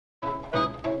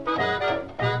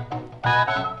Hello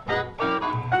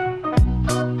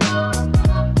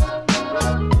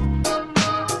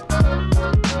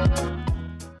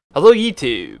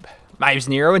YouTube, my name's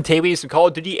Nero, and today we have some Call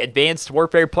of Duty Advanced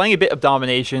Warfare, playing a bit of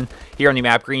Domination here on the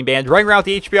map Green Band, running around with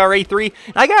the HBR-A3,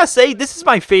 and I gotta say, this is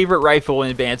my favorite rifle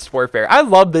in Advanced Warfare. I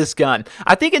love this gun.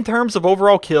 I think in terms of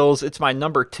overall kills, it's my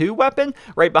number 2 weapon,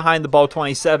 right behind the Ball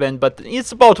 27, but it's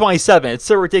the Ball 27. It's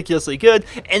so ridiculously good,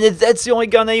 and that's the only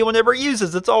gun anyone ever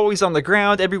uses. It's always on the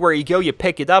ground. Everywhere you go, you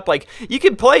pick it up. Like, you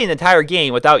can play an entire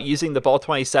game without using the Ball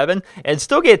 27, and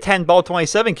still get 10 Ball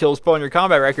 27 kills put on your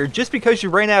combat record, just because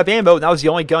you ran out of ammo, and that was the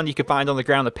only gun you could find on the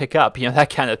ground to pick up, you know, that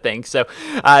kind of thing. So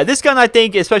this gun, I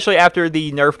think, especially after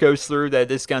the nerf goes through, that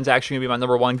this gun's actually gonna be my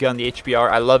number 1 gun, the HBR.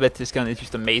 I love it. This gun is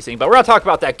just amazing. But we're not talking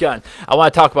about that gun. I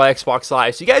want to talk about Xbox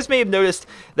Live. So you guys may have noticed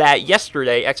that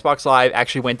yesterday Xbox Live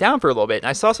actually went down for a little bit, and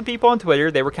I saw some people on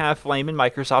Twitter, they were kind of flaming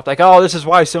Microsoft, like, oh, this is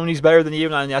why Sony's better than you,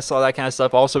 and I saw that kind of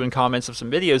stuff also in comments of some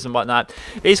videos and whatnot,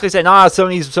 basically saying, nah,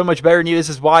 Sony's so much better than you, this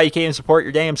is why you can't even support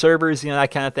your damn servers, you know,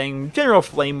 that kind of thing, general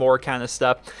flame war kind of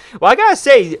stuff. Well, I gotta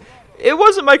say, it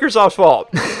wasn't Microsoft's fault.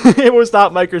 It was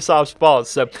not Microsoft's fault.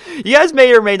 So you guys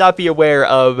may or may not be aware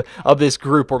of this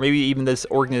group, or maybe even this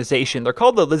organization. They're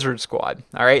called the Lizard Squad.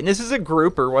 All right, and this is a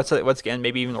group, or what's again,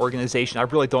 maybe even an organization. I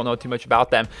really don't know too much about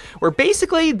them. Where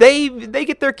basically they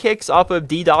get their kicks off of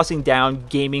DDoSing down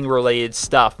gaming related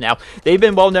stuff. Now they've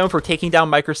been well known for taking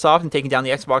down Microsoft and taking down the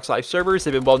Xbox Live servers.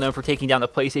 They've been well known for taking down the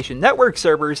PlayStation Network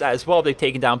servers as well. They've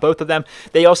taken down both of them.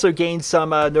 They also gained some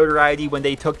notoriety when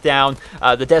they took down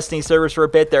the Destiny servers for a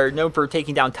bit. They're known for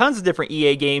taking down tons of different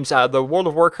EA games. The World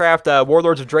of Warcraft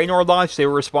Warlords of Draenor launch, they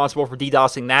were responsible for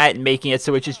DDoSing that and making it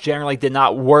so it just generally did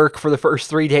not work for the first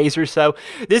 3 days or so.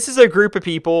 This is a group of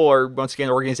people, or once again,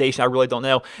 an organization, I really don't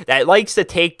know, that likes to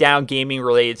take down gaming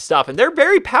related stuff, and they're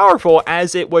very powerful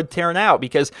as it would turn out,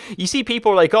 because you see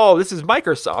people like, oh, this is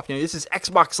Microsoft, you know, this is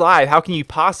Xbox Live, how can you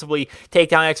possibly take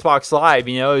down Xbox Live,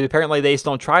 you know, apparently they just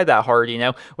don't try that hard, you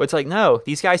know. Well, it's like, no,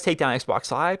 these guys take down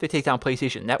Xbox Live, they take down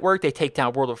PlayStation Network, they take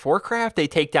down World of Warcraft, they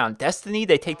take down Destiny,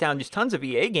 they take down just tons of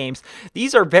EA games.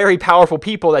 These are very powerful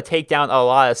people that take down a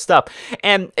lot of stuff,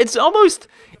 and it's almost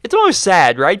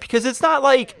sad, right? Because it's not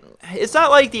like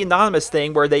the anonymous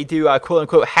thing where they do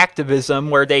quote-unquote hacktivism,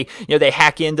 where they, you know, they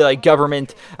hack into like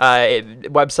government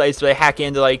websites, or they hack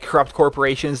into like corrupt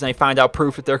corporations and they find out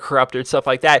proof that they're corrupt or stuff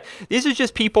like that. These are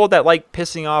just people that like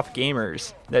pissing off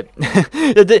gamers. That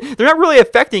they're not really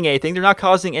affecting anything. They're not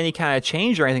causing any kind of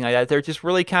change or anything like that. They're just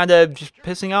really kind of just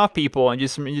pissing off people and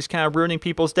just kind of ruining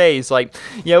people's days. Like,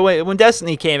 you know, when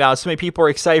Destiny came out, so many people were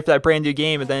excited for that brand new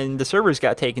game, and then the servers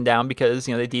got taken down because,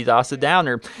 you know, they DDoSed it down.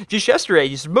 Or just yesterday,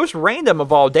 just most random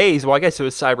of all days. Well, I guess it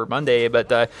was Cyber Monday, but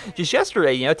just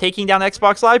yesterday, you know, taking down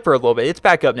Xbox Live for a little bit. It's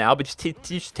back up now, but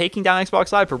just taking down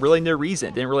Xbox Live for really no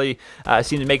reason. Didn't really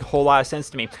seem to make a whole lot of sense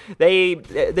to me.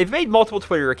 They've made multiple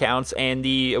Twitter accounts, and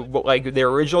their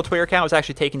original Twitter account was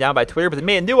actually taken down by Twitter, but they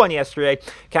made a new one yesterday,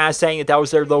 kind of saying that was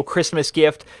their little Christmas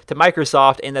gift to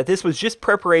Microsoft, and that this was just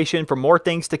preparation for more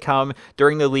things to come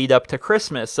during the lead up to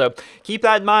Christmas. So keep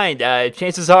that in mind.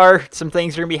 Chances are some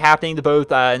things are going to be happening to both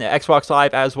Xbox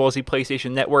Live as well as the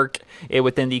PlayStation Network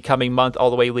within the coming month, all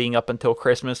the way leading up until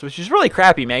Christmas, which is really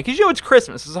crappy, man, because, you know, it's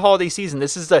Christmas. It's the holiday season.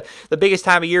 This is the biggest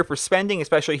time of year for spending,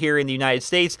 especially here in the United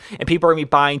States, and people are going to be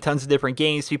buying tons of different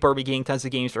games. People are going to be getting tons of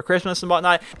games for Christmas and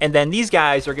whatnot. And then these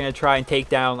guys are going to try and take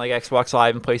down like Xbox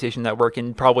Live and PlayStation Network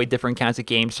and probably different kinds of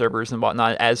game servers and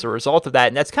whatnot as a result of that.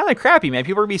 And that's kind of crappy, man.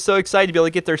 People are going to be so excited to be able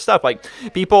to get their stuff. Like,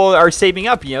 people are saving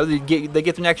up, you know, they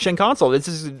get their next gen console.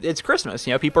 It's Christmas,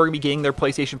 you know. People are going to be getting their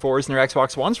PlayStation 4s and their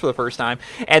Xbox Ones for the first time,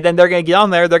 and then they're going to get on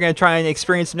there, they're going to try and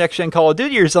experience some next gen Call of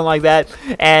Duty or something like that,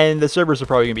 and the servers are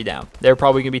probably going to be down. They're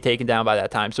probably going to be taken down by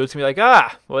that time. So it's going to be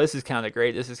like, well, this is kind of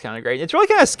great. This is kind of great. It's really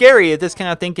kind of scary that this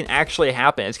kind of thing can actually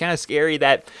happen. It's kind of scary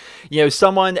that, you know,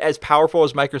 someone as powerful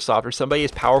as Microsoft, or somebody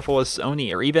as powerful as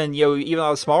Sony, or even, you know, even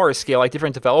on a smaller scale, like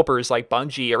different developers like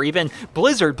Bungie, or even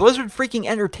Blizzard freaking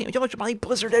Entertainment. You know how much money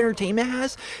Blizzard Entertainment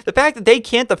has? The fact that they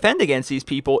can't defend against these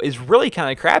people is really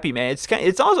kind of crappy, man.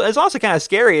 It's also kind of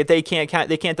scary that they can't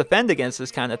defend against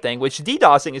this kind of thing, which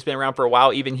DDoSing has been around for a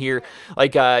while, even here,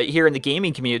 like here in the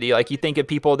gaming community. Like, you think of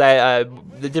people that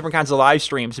the different kinds of live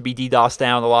streams would be DDoSed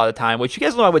down a lot of the time, which you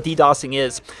guys know what DDoSing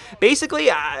is. Basically,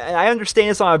 I understand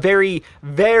this on a very,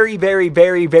 very, very,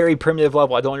 very, very primitive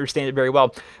level. I don't understand it very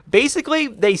well. Basically,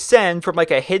 they send from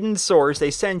like a hidden source,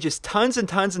 they send just tons and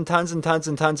tons and tons and tons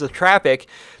and tons of traffic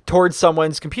towards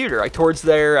someone's computer, like towards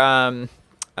their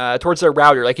towards their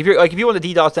router. Like if you want to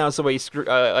DDoS down somebody's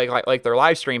like their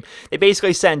live stream, they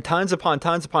basically send tons upon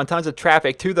tons of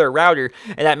traffic to their router,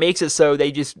 and that makes it so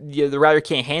they just the router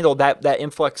can't handle that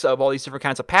influx of all these different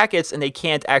kinds of packets, and they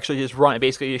can't actually just run it.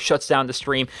 Basically, it shuts down the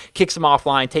stream, kicks them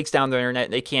offline, takes down their internet,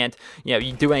 and they can't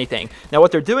do anything. Now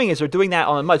what they're doing is they're doing that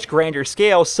on a much grander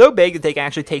scale, so big that they can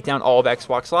actually take down all of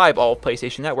Xbox Live, all of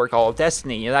PlayStation Network, all of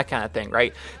Destiny, that kind of thing,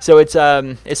 right? So it's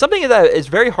something that is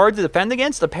very hard to defend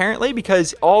against, apparently,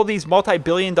 because all these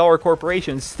multi-billion-dollar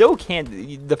corporations still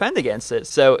can't defend against it.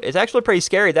 So it's actually pretty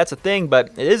scary. That's a thing, but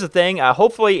it is a thing.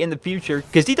 Hopefully in the future,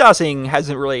 because DDoSing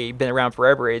hasn't really been around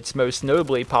forever. It's most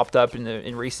notably popped up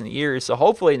in recent years. So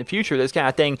hopefully in the future, this kind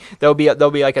of thing, there'll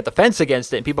be like a defense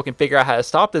against it, and people can figure out how to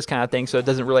stop this kind of thing so it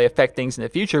doesn't really affect things in the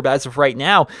future. But as of right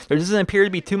now, there doesn't appear to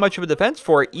be too much of a defense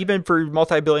for it, even for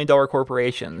multi-billion-dollar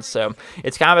corporations. So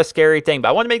it's kind of a scary thing. But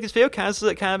I want to make this video kind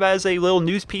of as a little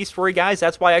news piece for you guys.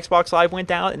 That's why Xbox Live went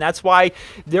down, and that's why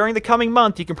during the coming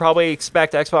month you can probably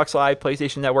expect Xbox Live,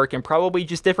 PlayStation Network, and probably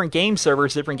just different game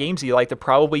servers, different games you like to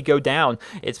probably go down.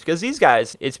 It's because these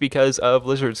guys. It's because of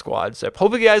Lizard Squad. So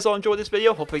hopefully you guys all enjoyed this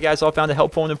video. Hopefully you guys all found it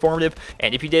helpful and informative.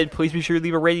 And if you did, please be sure to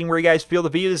leave a rating where you guys feel the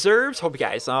video deserves. Hope you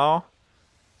guys all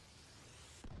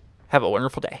have a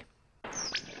wonderful day.